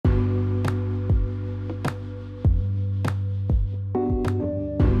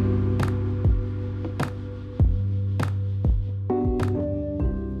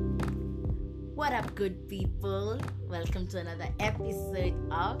good people? Welcome to another episode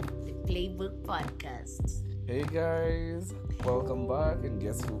of the Playbook Podcast. Hey guys, welcome back, and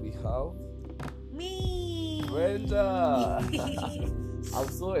guess who we have? Me! Brenda! I'm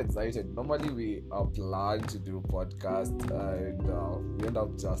so excited. Normally we plan to do podcast and we end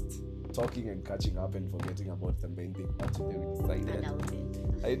up just talking and catching up and forgetting about the main thing. But today we decided.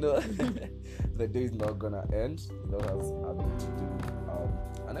 I know the day is not gonna end without us having to do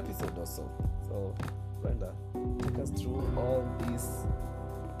an episode or so. So Brenda, take us through all these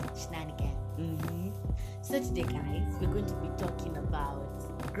Shenanigans. So today, guys, we're going to be talking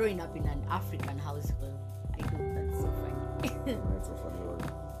about growing up in an African household. I hope that's so funny. That's a funny one.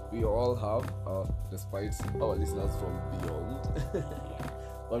 We all have, despite our listeners from beyond.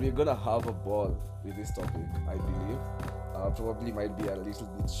 But we're gonna have a ball with this topic, I believe. Probably might be a little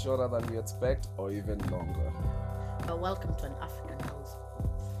bit shorter than we expect, or even longer. But welcome to an African household.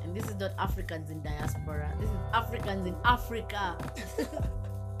 And this is not Africans in diaspora. This is Africans in Africa.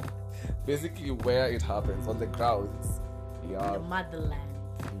 Basically, where it happens, on the grounds. Yeah. The motherland.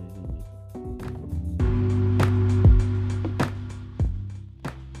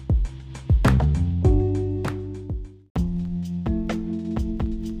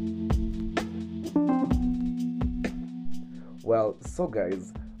 Well, so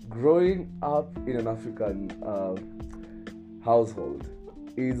guys, growing up in an African household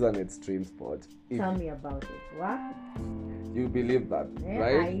is an extreme sport. Tell me about it. What? You believe that, Yeah,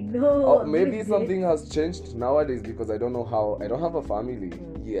 right? I know. Or maybe something has changed nowadays because I don't know how. I don't have a family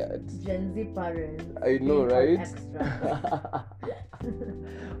yet. Gen Z parents. I know, right? Extra.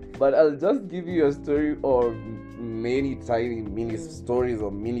 But I'll just give you a story or many tiny mini stories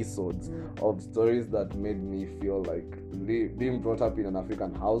or mini-sodes of stories that made me feel like being brought up in an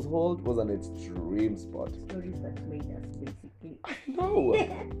African household was an extreme sport. Stories that made us, basically. I know.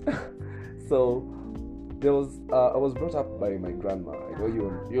 So there was I was brought up by my grandma. I know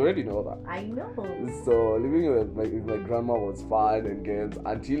you already know that. I know. So living with my grandma was fun and games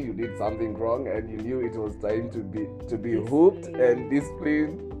until you did something wrong and you knew it was time to be hooped, and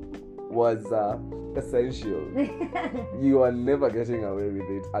discipline was essential. You are never getting away with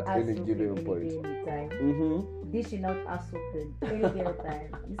it at any given point. Dishing out ass open any given time.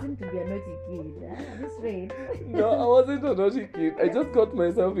 You seem to be a naughty kid. This rate. No, I wasn't a naughty kid. I just got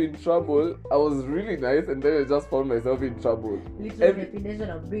myself in trouble. I was really nice, and then I just found myself in trouble. Literal definition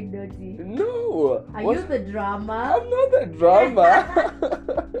of being naughty. No. Are you the drama? I'm not the drama.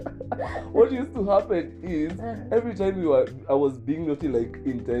 What used to happen is every time I was being naughty, like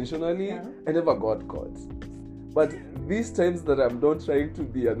intentionally, I never got caught. But these times that I'm not trying to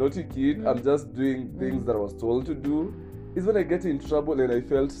be a naughty kid, I'm just doing things that I was told to do, is when I get in trouble, and I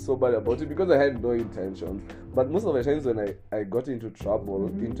felt so bad about it because I had no intentions. But most of the times when I got into trouble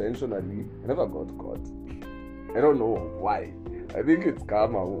intentionally, I never got caught. I don't know why. I think it's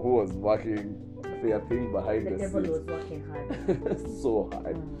karma who was working their thing behind the scenes. The devil was working hard. So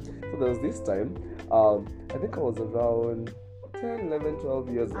hard. So there was this time, I think I was around 10, 11, 12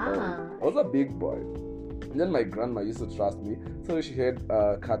 years old. I was a big boy. And then my grandma used to trust me. So she had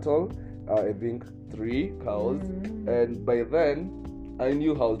cattle, I think 3 cows. And by then, I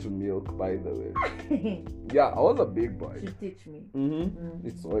knew how to milk, by the way. Yeah, I was a big boy. She teach me.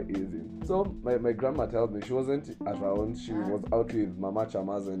 It's so easy. So my grandma tells me she wasn't around. She was out with Mama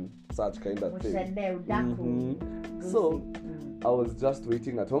Chamas and such kind of thing. So I was just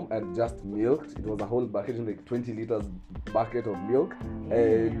waiting at home and just milked. It was a whole bucket, like 20 liters bucket of milk.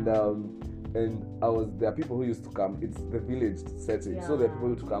 And there are people who used to come. It's the village setting, so there are people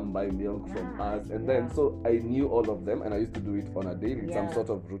who used to come buy milk from us, and then so I knew all of them, and I used to do it on a daily, some sort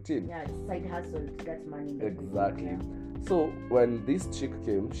of routine. Yeah, side hustle to get money. Exactly. So when this chick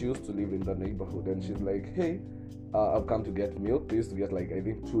came, she used to live in the neighborhood, and she's like, "Hey, I've come to get milk." They used to get like I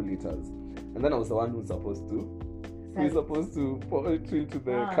think 2 liters, and then I was the one who's supposed to pour it into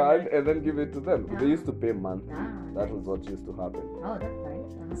the can and then give it to them. They used to pay monthly. That was what used to happen. Oh, that's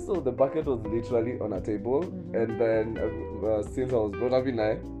nice. So the bucket was literally on a table, and then since I was brought up in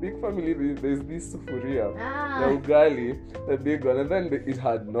a big family, there's this sufuria, the ugali, the big one, and then it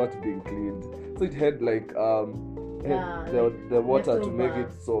had not been cleaned, so it had like the water to make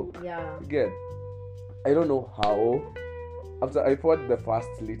it soak. Again, I don't know how. After I poured the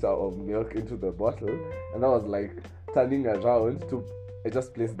first liter of milk into the bottle, and I was like turning around I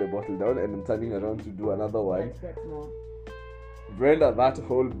just placed the bottle down and I'm turning around to do another one. Brenda, that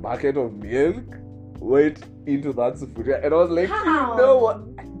whole bucket of milk went into that sufuria, and I was like, how? You know what?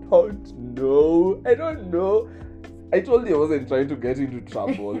 I don't know. I told you I wasn't trying to get into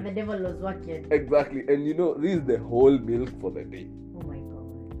trouble. The devil was working. Exactly. And this is the whole milk for the day. Oh my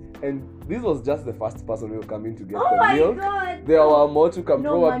God. And this was just the first person who came in to get Oh the my milk. God. There were more to come,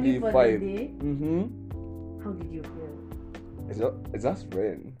 No probably money for 5. the day. Mm-hmm. How did you feel? It just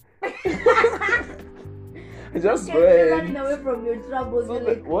ran. It just Okay, you're ran. running away from your troubles. So You're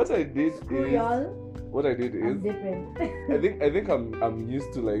like, what I did screw is, y'all. what I did I'm is, different. I think I'm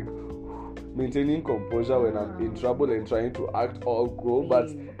used to like maintaining composure when I'm in trouble and trying to act all cool, but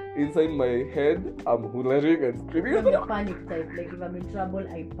inside my head I'm hollering and screaming. I'm the panic type. Like if I'm in trouble,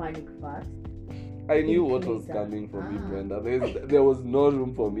 I panic fast. I knew what Think was later. coming for me, Brenda. There was no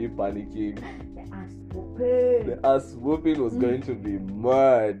room for me panicking. The ass whooping. The ass whooping was going to be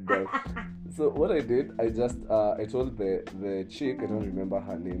mad. So what I did, I just I told the chick, I don't remember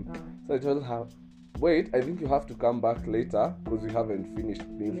her name. So I told her, wait, I think you have to come back later because we haven't finished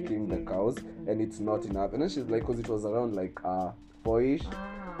milking the cows and it's not enough. And then she's like, because it was around like 4ish.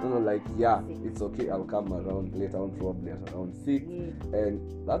 And I'm like, yeah, it's okay, I'll come around later on, probably at around 6.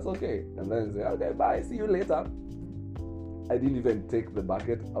 And that's okay. And then I say, okay, bye, see you later. I didn't even take the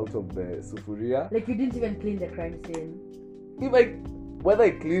bucket out of the sufuria. Like you didn't even clean the crime scene. Whether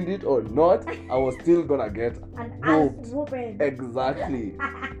I cleaned it or not, I was still gonna get An whooped. ass whooping. Exactly.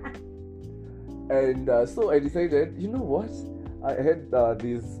 And so I decided, you know what? I had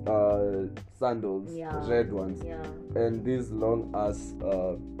these sandals, red ones, and this long ass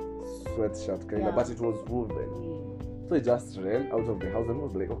sweatshirt kind of, but it was woven. So I just ran out of the house and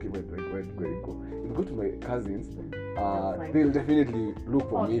was like, okay, where do I go? If I go to my cousins, they'll definitely look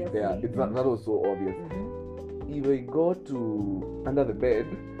for me there. That was so obvious. If I go to under the bed,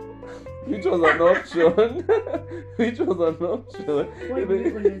 which was an option, Why do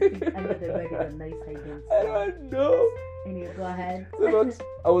you always think under the bed is a nice hiding spot? I don't know. Anyway, go ahead. So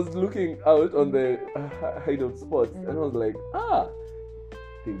I was looking out on the hideout spots and I was like,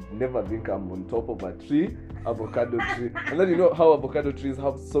 they've never been come on top of a tree, avocado tree. And then you know how avocado trees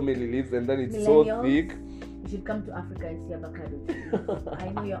have so many leaves and then it's so thick. You should come to Africa and see avocado trees. I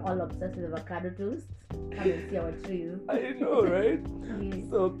know you're all obsessed with avocado trees. Come and see our trees. I know, right?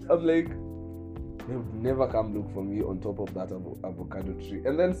 So I'm like, they've never come look for me on top of that avocado tree.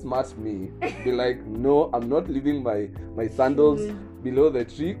 And then smart me be like, no, I'm not leaving my sandals below the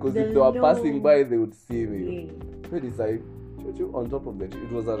tree because if they were passing by, they would see me. So I decide, on top of the tree.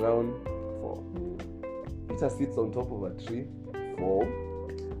 It was around 4. Peter sits on top of a tree. 4,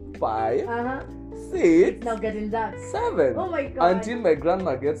 5, 6. It's now getting dark. 7. Oh my God. Until my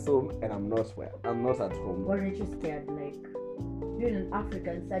grandma gets home and I'm not at home. Weren't you scared? Like, you're in an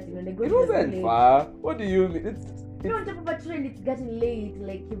African setting when they go It to the wasn't village. far. What do you mean? You're on top of a tree and it's getting late.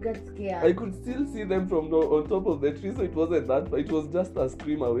 Like, you get scared. I could still see them from on top of the tree, so it wasn't that far. It was just a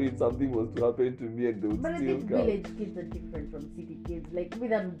scream away if something was to happen to me and they would But I still think come. village kids are different from city kids. Like, me,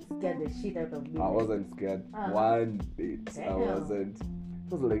 that would scare the shit out of me. I wasn't scared one bit. I Damn. wasn't.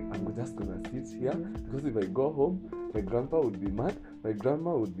 It was like, I'm just gonna sit here because if I go home, my grandpa would be mad, my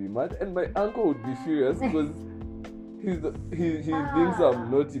grandma would be mad, and my uncle would be furious because he thinks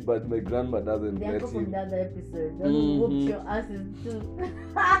I'm naughty, but my grandma doesn't The let uncle from him. the other episode. That whooped your asses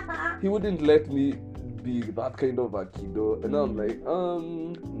too. He wouldn't let me be that kind of a kiddo, and I'm like,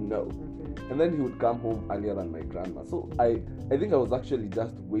 no. And then he would come home earlier than my grandma. So I think I was actually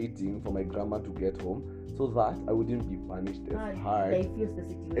just waiting for my grandma to get home so that I wouldn't be punished as hard. They fuse the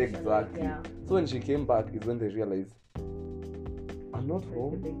situation. Exactly. Like, So when she came back is when they realized I'm not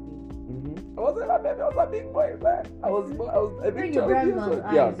home. I wasn't a baby, I was a big boy, man. I think in your grandma's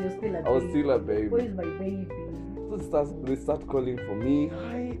eyes, you're still a baby. I was still a baby. Who is my baby? So they start calling for me.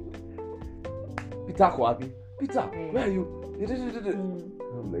 Hi, Peter Kwapi. Peter, where are you?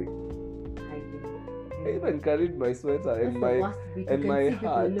 I'm like, I even carried my sweater and my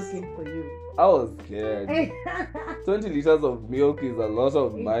hat. Looking for you. I was scared. 20 liters of milk is a lot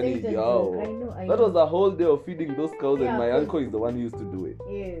of money, yo. I know. That was a whole day of feeding those cows, and my uncle is the one who used to do it.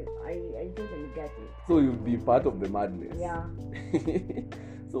 Yeah, I totally get it. So you'd be part of the madness. Yeah.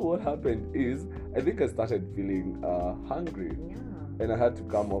 So what happened is, I think I started feeling hungry. Yeah. And I had to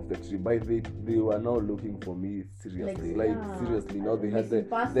come off the tree. But they were now looking for me seriously. Seriously. Now they had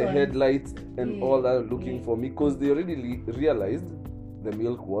the headlights and all that looking for me because they already realized the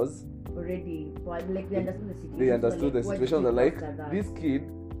milk was already. Like they understood the situation. They understood the situation. They're like, this kid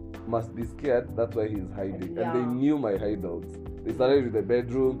must be scared. That's why he's hiding. And they knew my hideouts. They started with the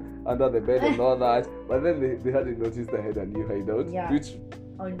bedroom, under the bed and all that. But then they hadn't noticed I had a new hideout. Yeah. Which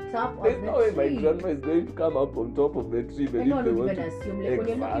on top of there's the no way tree. my grandma is going to come up on top of the tree. But No, if they don't want even to, assume. Like when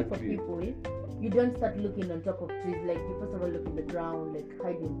you're looking for people, you don't start looking on top of trees. Like you first of all look in the ground, like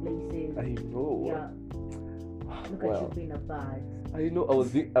hide in places. I know. Yeah. Look well, at you being a bird. I know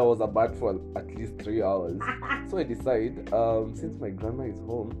I was a bat for at least 3 hours. So I decide, since my grandma is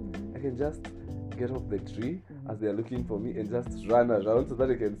home, I can just get off the tree as they are looking for me and just run around so that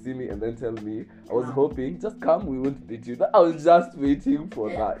they can see me and then tell me. I was hoping, just come, we won't beat you. I was just waiting for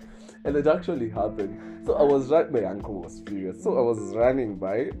that. And it actually happened. So I was my uncle was furious. So I was running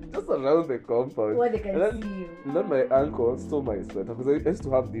by just around the compound. Where they can see you. And then my uncle stole my sweater because I used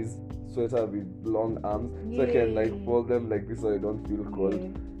to have this sweater with long arms so I can like fold them like this so I don't feel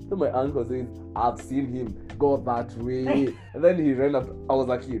cold. So my uncle says, I've seen him go that way. And then he ran up. I was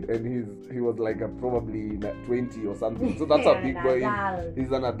a kid and he was like probably 20 or something. So that's a big boy.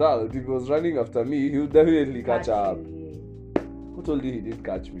 He's an adult. If he was running after me, he would definitely catch up. Who told you he didn't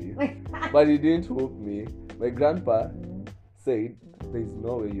catch me? But he didn't hope me. My grandpa said, there's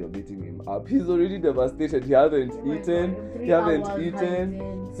no way you're beating him up. He's already devastated. He hasn't eaten. God. He hasn't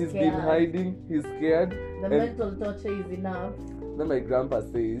Hiding, He's scared. been hiding. He's scared. The mental torture is enough. Then my grandpa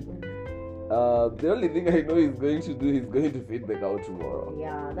says, the only thing I know he's going to do, he's going to feed the cow tomorrow.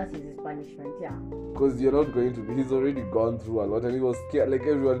 Yeah, that is his punishment, yeah. Because you're not going to be, he's already gone through a lot and he was scared. Like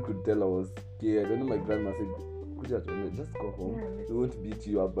everyone could tell I was scared. And then my grandma said, just go home. We won't beat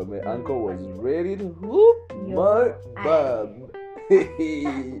you up. But my uncle was ready to whoop my bum.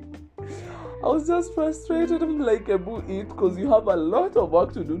 I was just frustrated. I'm like, Ebu, eat because you have a lot of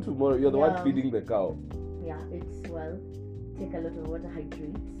work to do tomorrow. You're the one feeding the cow. Yeah, it's well. Take a lot of water,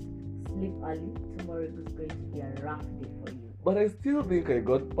 hydrate, sleep early. Tomorrow is going to be a rough day for you. But I still think I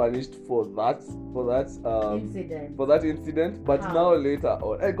got punished for that incident. But now later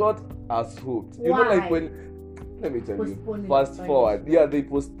on, I got as hooked. You know, like when. Let me tell you. Fast forward. Yeah, they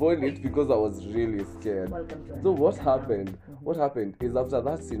postponed it because I was really scared. So what happened? What happened is after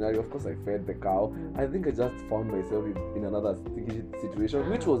that scenario, of course, I fed the cow. I think I just found myself in another sticky situation,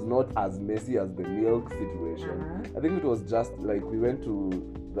 which was not as messy as the milk situation. I think it was just like we went to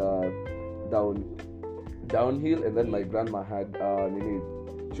the downhill, and then my grandma had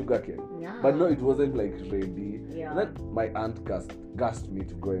sugarcane. But no, it wasn't like ready. And then my aunt gassed me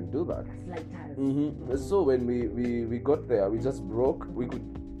to go and do that. So when we got there, we just broke.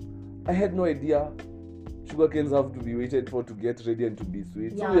 I had no idea sugarcanes have to be waited for to get ready and to be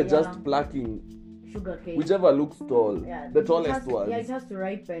sweet. So we're just plucking sugarcane, whichever looks tall, the tallest one. Yeah, it has to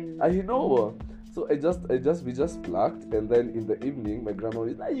ripen. I know. So we just plucked, and then in the evening, my grandma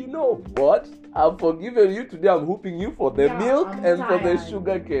was like, you know what? I've forgiven you today. I'm whooping you for the milk and for the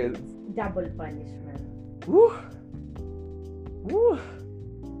sugar canes. Double punishment. Woo. It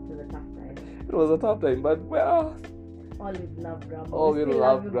was a tough time. It was a tough time, but well. All with love, grandma. All with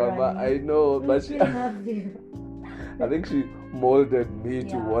love, grandma. I know, but she. I think she molded me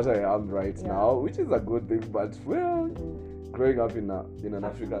to what I am right now, which is a good thing. But well, growing up in an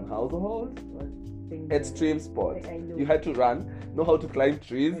African household, extreme sport. You had to run, know how to climb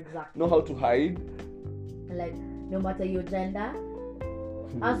trees, know how to hide. Like no matter your gender,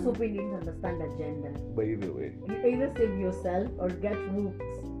 us hoping you didn't understand the gender. By the way, you either save yourself or get whooped.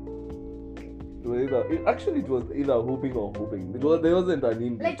 It was either hooping or hooping. There wasn't an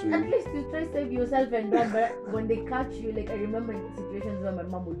in between. Like at least you try to save yourself and run, but when they catch you, like I remember in situations where my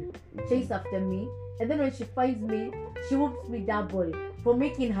mom would chase after me, and then when she finds me, she whoops me double for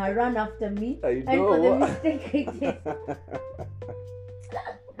making her run after me and for the mistake I did.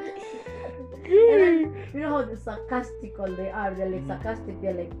 And then, you know how sarcastical they are. They're like sarcastic.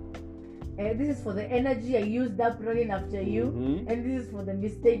 They're like, this is for the energy I used up running after you, and this is for the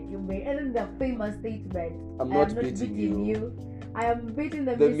mistake you made. And then the famous statement, I'm not beating you. I am beating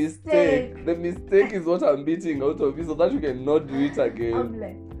the mistake. The mistake is what I'm beating out of you so that you cannot do it again. I'm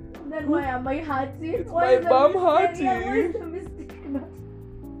like, then why am I hurting? It's my bum hurting. Why is the mistake not?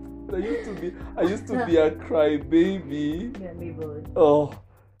 I used to be a crybaby. Yeah, me both. Oh.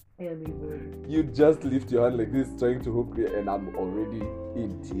 Yeah, me both. You just lift your hand like this, trying to hook me, and I'm already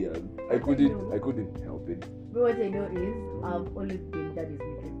in tears. I couldn't help it. But what I know is, I've always been daddy's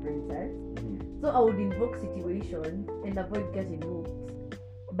little princess. So I would invoke situations and avoid getting hooked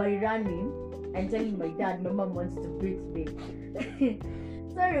by running and telling my dad my mom wants to beat me.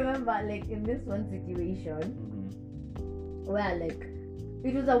 So I remember, like in this one situation, where like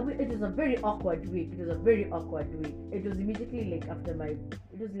it was a very awkward week. It was immediately like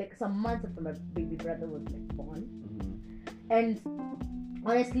it was like some months after my baby brother was like born. And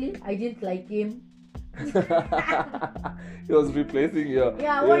honestly, I didn't like him. He was replacing you.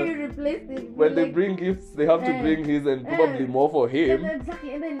 Yeah, why you replace it? When they bring gifts, they have to bring his and probably more for him.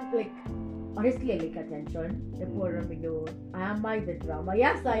 Exactly. And then like honestly, I like attention. The poor me know. Am I the drama?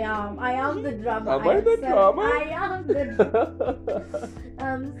 Yes, I am. I am the drama. Am I the drama? I am the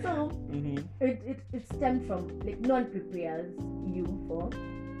drama. So it stemmed from like no one prepares you for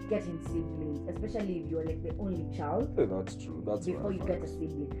getting siblings, especially if you're like the only child. Yeah, that's true. That's before you get a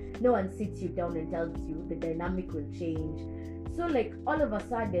sibling. No one sits you down and tells you the dynamic will change. So like all of a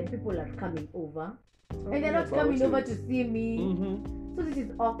sudden people are coming over. And they're not coming over to see me. So this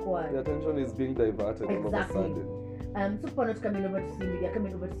is awkward. The attention is being diverted all of a sudden. So people are not coming over to see me. They're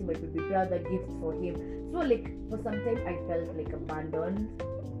coming over to see my baby brother, gifts for him. So like for some time I felt like abandoned.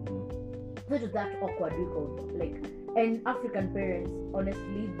 So it was that awkward week of like, and African parents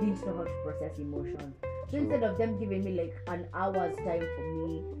honestly didn't know how to process emotions. So instead of them giving me like an hour's time for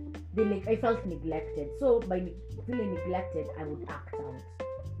me, they like I felt neglected. So by feeling neglected, I would act out.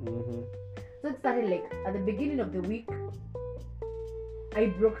 So it started like at the beginning of the week, I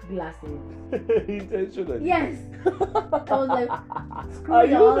broke glasses. Intentionally. Yes. I was like, are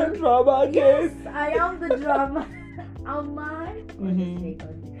you the drama again? Yes, I am the drama. Am I?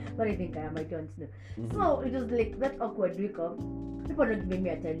 But I think I am. I don't know. So it was like that awkward week of people not giving me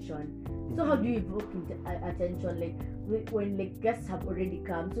attention. So how do you evoke attention? Like when like guests have already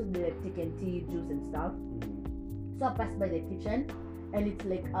come, so they like taking tea, juice and stuff. So I passed by the kitchen. And it's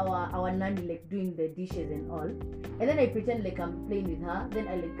like our nanny like doing the dishes and all, and then I pretend like I'm playing with her. Then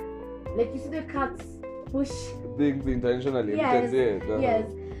I like you see the cats push things intentionally. Yes, yes.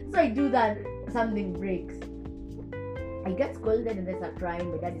 So I do that. Something breaks. I get scolded and they start crying.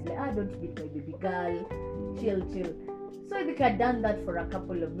 My dad is like, don't beat my baby girl. Chill. So I think I'd done that for a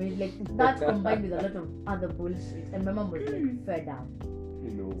couple of minutes. Like that combined with a lot of other bullshit, and my mom was like fed up.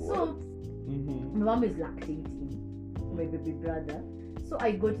 You know what? So my mom is lactating my baby brother. So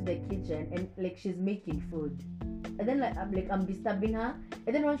I go to the kitchen and like she's making food, and then I'm disturbing her,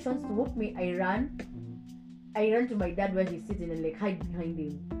 and then when she wants to whoop me, I run to my dad where he's sitting and like hide behind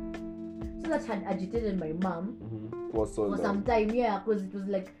him. So that had agitated my mom for some time, because it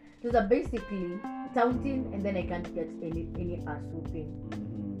was basically taunting, and then I can't get any ass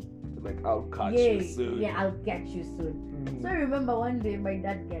whooping. Like I'll catch you soon. Yeah, I'll catch you soon. So I remember one day my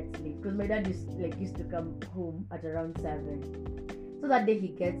dad gets late because my dad used to come home at around 7. So that day he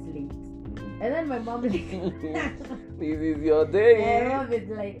gets late, and then my mom like, this is your day. My mom is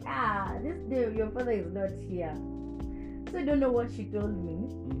like, this day your father is not here. So I don't know what she told me,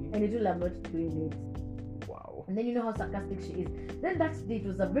 and I told her I'm not doing it. Wow. And then you know how sarcastic she is. Then that day it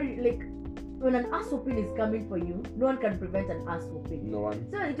was a very like, when an ass whooping is coming for you, no one can prevent an ass whooping. No one.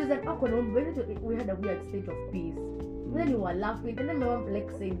 So it was an awkward one. We had a weird state of peace. Then we were laughing, and then my mom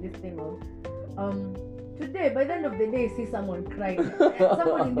like saying this thing of today, by the end of the day, see someone crying.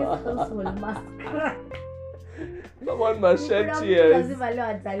 Someone in this household must cry. Someone must shed tears. Before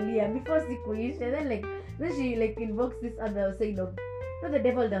then she like invokes this other saying of, no, the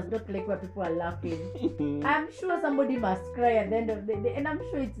devil does not like where people are laughing. I'm sure somebody must cry at the end of the day, and I'm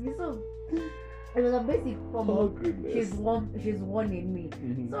sure it's me. So it was a basic form of she's warning me.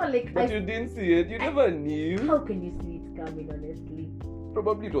 So like, but you didn't see it. You never knew. How can you see it coming? Honestly.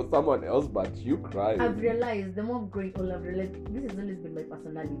 Probably it was someone else, but you cried. I've realized the more growing older, I've realized this has always been my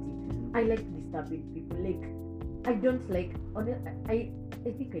personality. I like disturbing people. Like I don't like. I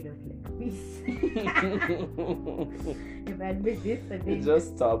think I don't like peace. If I admit this, I think it's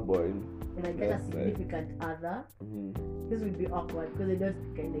just stubborn. If I get a significant other, this would be awkward because I don't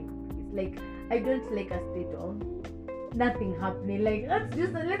think I like peace. Like I don't like a state of nothing happening. Like let's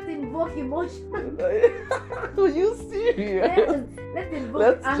invoke emotion. Are you serious? Let's invoke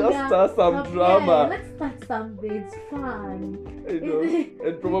let's anger. Just start some drama. Yeah, let's start something. It's fun.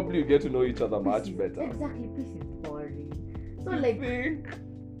 And probably you get to know each other much better. Exactly. Peace is boring. So you like think?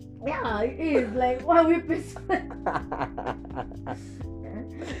 Yeah, it is. Like why we peaceful?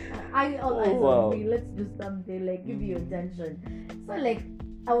 I always want me. Let's do something. Like give you attention. So like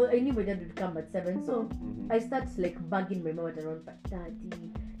I knew my dad would come at 7, so I started like bugging my mom at around 5:30.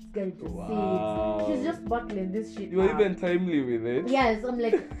 It's going to sit. She's just buckling this shit. You were even timely with it. Yes, I'm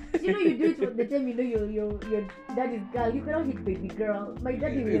like, you do it for the time you know your daddy's girl. You cannot hit baby girl. My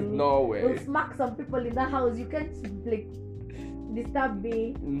daddy will smack some people in the house. You can't like disturb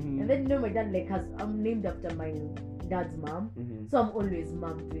me. And then my dad I'm named after my dad's mom, so I'm always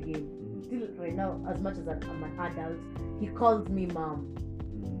mom to him. Still right now, as much as I'm an adult, he calls me mom.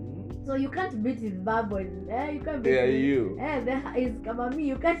 So you can't beat his bubble. You can't beat you. He's me.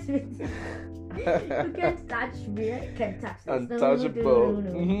 You can't beat him. You can't touch me. You can't touch this. Untouchable.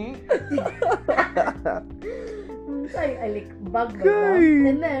 So I like bug my mom.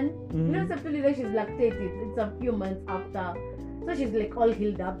 And then, subtly like she's lactated. It's a few months after. So she's like all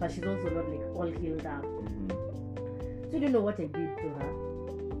healed up, but she's also not like all healed up. So you don't know what I did to her.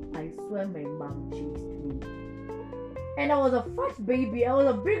 I swear my mom chased me. And I was a fat baby. I was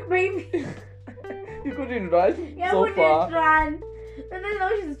a big baby. You couldn't run Yeah, so I far. couldn't run. And then now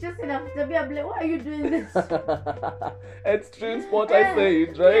she's chasing after me. I'm like, why are you doing this? Extreme sport, I say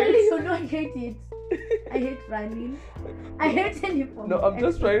it, right? Really, you know, I hate it. I hate running. I hate any form. No, I'm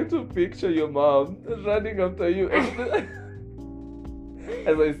just trying to picture your mom running after you.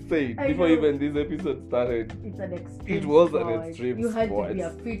 As I said, I before know. even this episode started, It's an extreme it was sport. an extreme You had sport. to be a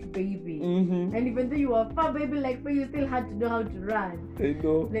fit baby. Mm-hmm. And even though you were a fat baby like me, you still had to know how to run. I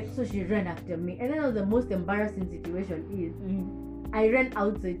know. Like, so she ran after me. And then the most embarrassing situation is I ran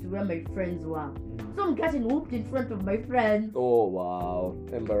outside to where my friends were. So I'm getting whooped in front of my friends. Oh wow,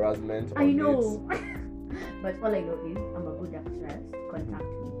 embarrassment. I know. But all I know is I'm a good actress. Contact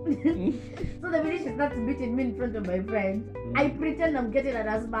me. So the minute she starts beating me in front of my friends, I pretend I'm getting an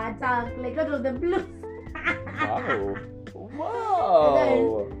asthma attack, like out of the blue. Wow.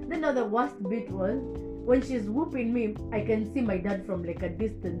 Wow. And then now the worst bit was when she's whooping me, I can see my dad from like a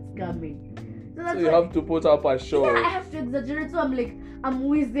distance coming. So you have to put up a show. Yeah, I have to exaggerate. So I'm like, I'm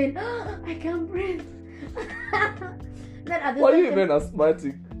wheezing. I can't breathe. Then at the Were you same even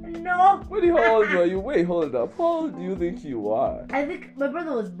asthmatic? No. How old were you? Wait, hold up. How old do you think you are? I think my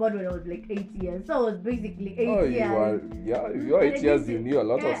brother was born when I was like 8 years. So I was basically 8 Oh, years. you are. Yeah, if you're And 8 I years, think you knew a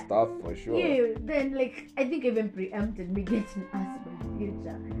lot of yeah, stuff for sure. Yeah, then like I think even preempted me getting asthma in the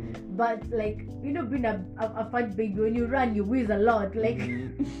future. But like, you know, being a fat baby, when you run, you wheeze a lot. Like,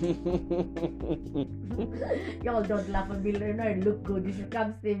 y'all don't laugh at me. You know, I look good. You should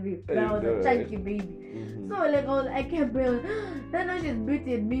come see me. But I was a chunky baby. So like, I can't breathe. Then now she's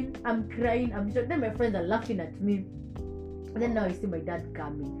beating me. I'm crying. I'm sure. Then my friends are laughing at me. And then now I see my dad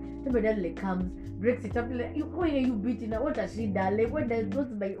coming. Then my dad like comes, breaks it up. Like, why are you beating her? What has she done? Like, what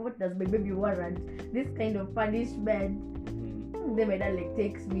does my baby warrant? This kind of punishment. Then my dad like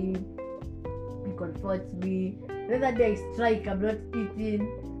takes me, he comforts me. The other day I strike, I'm not eating.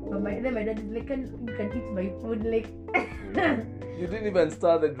 But then my dad is like, you can eat my food. Like, You didn't even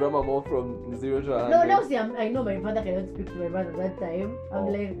start the drama more from 0 to 100. no, now see, I know my father cannot speak to my brother that time. I'm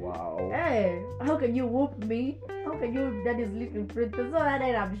like, wow. hey, how can you whoop me? How can you daddy's little princess? So that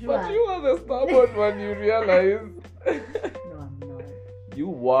I'm sure. But you were the stubborn one, you realize. No, I'm not. You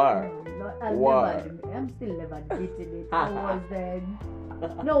were. No, I'm still never admitting it. I was then.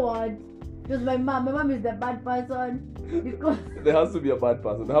 No one. Just my mom. My mom is the bad person. Because There has to be a bad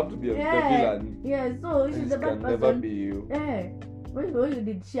person. There have to be a villain. Yeah, so she's the bad It can person. never be you. Yeah. When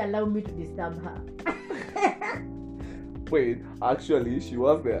did she allow me to disturb her? Wait, actually, she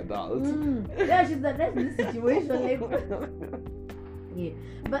was the adult. Yeah, she's the best in this situation. Like, yeah.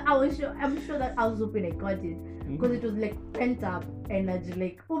 But I'm sure that I was hoping I got it. Because it was like pent up energy,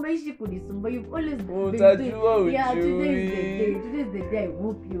 like, umeishi kunisumba, you've always been doing. Yeah, today is the day I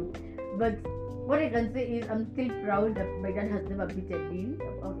whoop you. But what I can say is I'm still proud that my dad has never beaten me.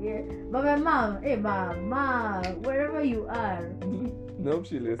 Yeah. But my mom, hey mom, wherever you are. No,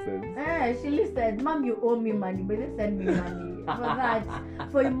 she listens. She listened, Mom, you owe me money, but they send me money for that.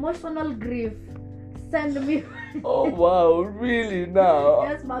 For emotional grief, send me money. Oh wow, really now?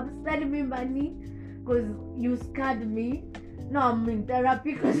 Yes, Mom, send me money. Because you scared me. Now I'm in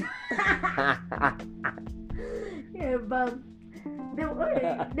therapy because yeah, but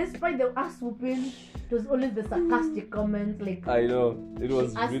despite the ass whooping, it was always the sarcastic comments like I know, it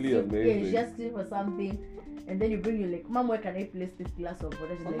was really amazing. Yeah, she asked you for something, and then you bring you like, Mom, where can I place this glass of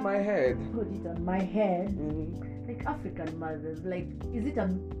water? She's On like, my head. put it on my head. Like African mothers, like, is it a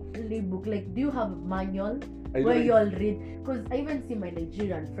playbook? Like, do you have a manual where you all read? Because I even see my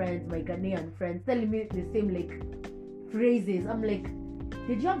Nigerian friends, my Ghanaian friends telling me the same like phrases. I'm like,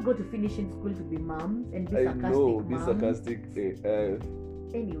 did you all go to finishing school to be moms and be sarcastic? I know, be sarcastic AF.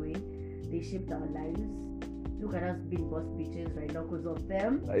 Anyway, they shaped our lives. Look at us being boss bitches right now because of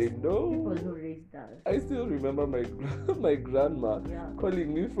them. I know. People who raised us. I still remember my grandma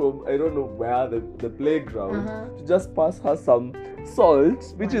calling me from I don't know where the playground to just pass her some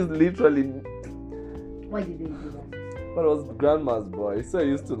salt, which is literally. Why did they do that? But I was grandma's boy, so I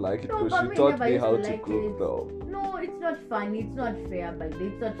used to like it because she taught me how to cook though. No, it's not funny. It's not fair, but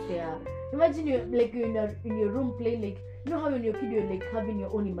it's not fair. Imagine you're in your room playing like. You know how when you're a kid you're like having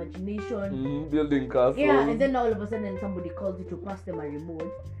your own imagination, building castles. Yeah, and then all of a sudden somebody calls you to pass them a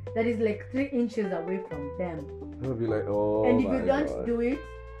remote that is like 3 inches away from them. I'll be like, oh. And if you don't do it,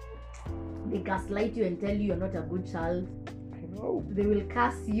 they gaslight you and tell you you're not a good child. I know. Oh. They will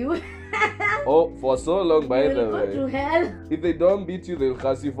curse you. Oh, for so long, by You the will go way. to hell. If they don't beat you, they'll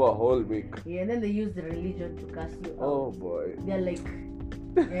curse you for a whole week. Yeah, and then they use the religion to curse you out. Oh boy. They're like,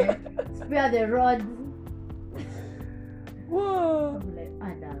 spare the rods. Wow. I'm like,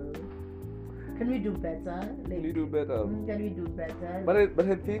 Adal, can we do better? Like, Can you do better? Can we do better? But I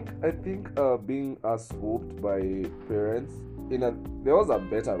think being swooped by parents there was a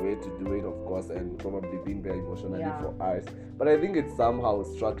better way to do it, of course, and probably being there emotionally for us. But I think it's somehow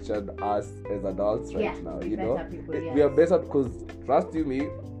structured us as adults right now. You know, people, yes. We are better because trust you me,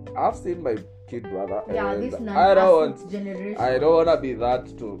 I've seen my kid brother. Yeah, and this I don't generation. I don't want to be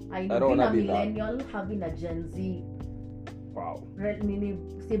that too. I don't want to be that. Millennial having a Gen Z. Wow. Meaning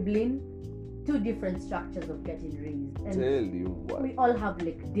sibling. Two different structures of getting raised. And tell you what. We all have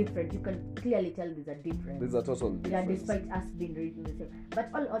like different. You can clearly tell there's a difference. There's a total difference. Yeah, despite us being raised in the same.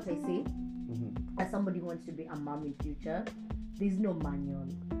 But all I say, as somebody who wants to be a mom in future, there's no manual.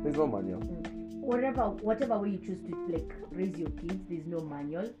 There's no manual. Whatever way you choose to like raise your kids, there's no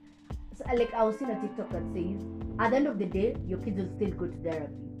manual. So like I was seeing a TikTok that says, at the end of the day, your kids will still go to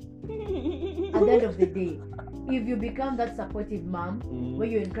therapy. At the end of the day, if you become that supportive mom where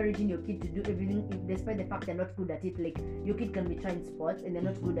you're encouraging your kid to do everything, despite the fact they're not good at it, like your kid can be trying sports and they're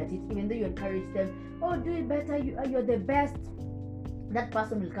not good at it, even though you encourage them, oh, do it better, you're the best, that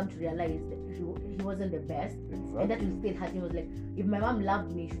person will come to realize that he wasn't the best. Exactly. And that will still hurt him. Was like, if my mom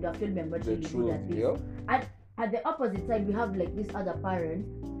loved me, she should have told me I'm not really good at this. Yeah. At the opposite side, we have like this other parent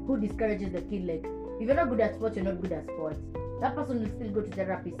who discourages the kid, like, if you're not good at sports, you're not good at sports. That person will still go to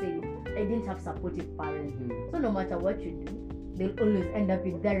therapy saying, I didn't have supportive parents. So no matter what you do, they'll always end up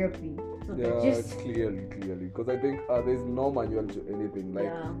in therapy. So just clearly. Because I think there's no manual to anything.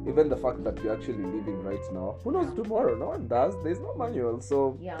 Like, even the fact that we're actually living right now, who knows tomorrow? No one does. There's no manual.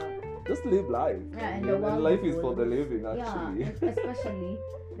 So just live life. Yeah, and life is for the living, actually. Yeah, especially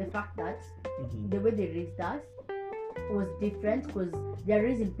the fact that the way they raised us was different, because they're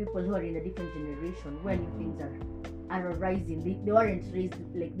raising people who are in a different generation where things are arising. They weren't raised,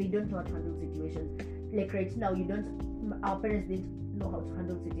 like, they don't know how to handle situations. Like right now, our parents didn't know how to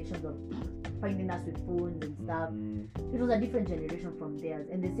handle situations of finding us with phones and stuff. It was a different generation from theirs,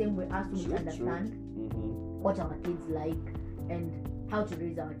 and the same way us to understand what our kids like and how to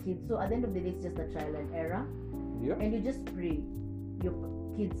raise our kids. So at the end of the day, it's just a trial and error. And you just pray your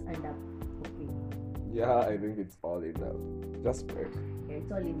kids end up okay. Yeah, I think it's all in there. Just pray. Yeah,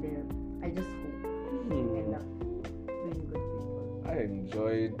 it's all in there. I just hope they end up being good people. I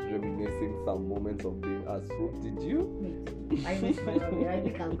enjoyed reminiscing some moments of being a swoop. Did you? Me too. I miss my mommy. I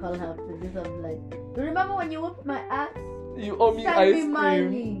think I'll call her after this. I'm like, remember when you whooped my ass? You owe me send ice me cream.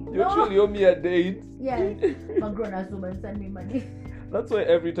 Money. You actually owe me a date. Yeah. My grown ass woman, send me money. That's why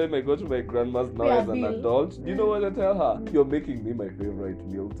every time I go to my grandma's now as an adult, you know what I tell her? You're making me my favorite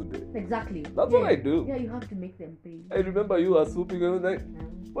meal today. Exactly. That's what I do. Yeah, you have to make them pay. I remember you were swooping and I was like,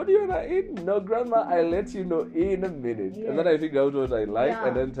 what do you want to eat? No, grandma, I'll let you know in a minute. And then I figure out what I like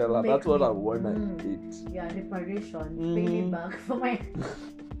and then tell her, that's what I want to eat. Yeah, reparation. Pay me back for my...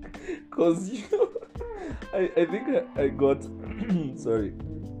 Because, I think I got... Sorry.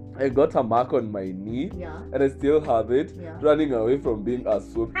 I got a mark on my knee and I still have it running away from being a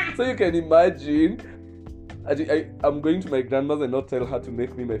swoop. So you can imagine, I'm going to my grandma's and not tell her to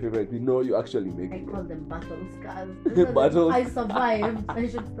make me my favorite. You know, you actually make it. I call them battle scars. I survived. I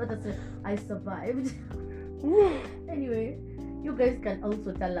should not have said I survived. Anyway, you guys can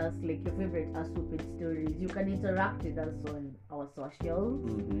also tell us like your favorite swooping stories. You can interact with us on our socials.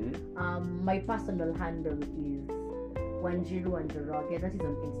 My personal handle is Wanjiru_Njoroge. That is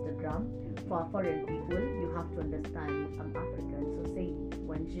on Instagram. For foreign people, you have to understand I'm African, so say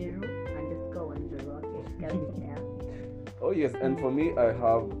Wanjiru_Njoroge. Oh yes, and for me, I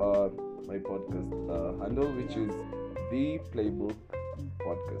have my podcast handle, which is the Playbook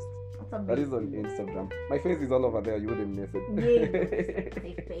Podcast. That is on Instagram. My face is all over there. You wouldn't miss it.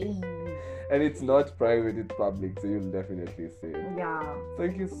 Yes. And it's not private, it's public, so you'll definitely see it. Yeah.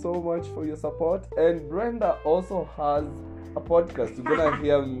 Thank you so much for your support. And Brenda also has a podcast. You're gonna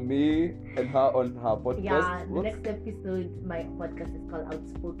hear me and her on her podcast. Yeah, the next episode, my podcast is called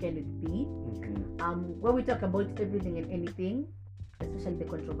Outspoken with B. Where we talk about everything and anything, especially the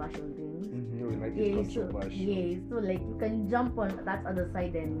controversial things. We like it controversial. So like you can jump on that other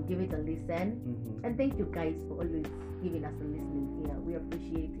side and give it a listen. And thank you guys for always giving us a listening ear. We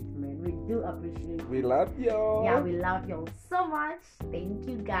appreciate it, man. We do appreciate it. We love y'all. Yeah, we love y'all so much. Thank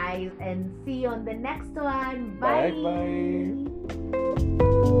you guys, and see you on the next one. Bye. Bye.